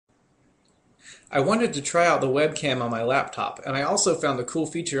I wanted to try out the webcam on my laptop, and I also found a cool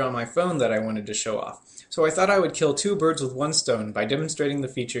feature on my phone that I wanted to show off. So I thought I would kill two birds with one stone by demonstrating the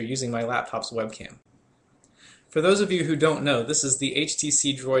feature using my laptop's webcam. For those of you who don't know, this is the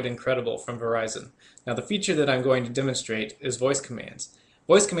HTC Droid Incredible from Verizon. Now the feature that I'm going to demonstrate is voice commands.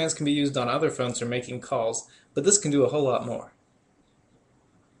 Voice commands can be used on other phones for making calls, but this can do a whole lot more.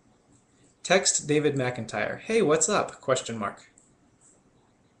 Text David McIntyre, "Hey, what's up?" ?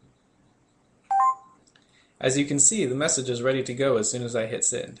 As you can see, the message is ready to go as soon as I hit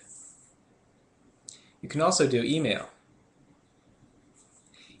send. You can also do email.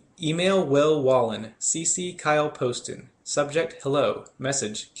 Email Will Wallen, CC Kyle Poston. Subject, hello.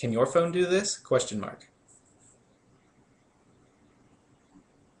 Message, can your phone do this? ?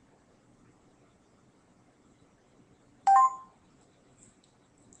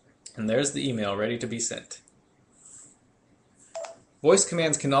 And there's the email ready to be sent. Voice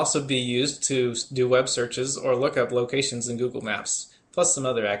commands can also be used to do web searches or look up locations in Google Maps, plus some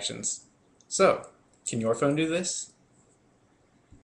other actions. So, can your phone do this?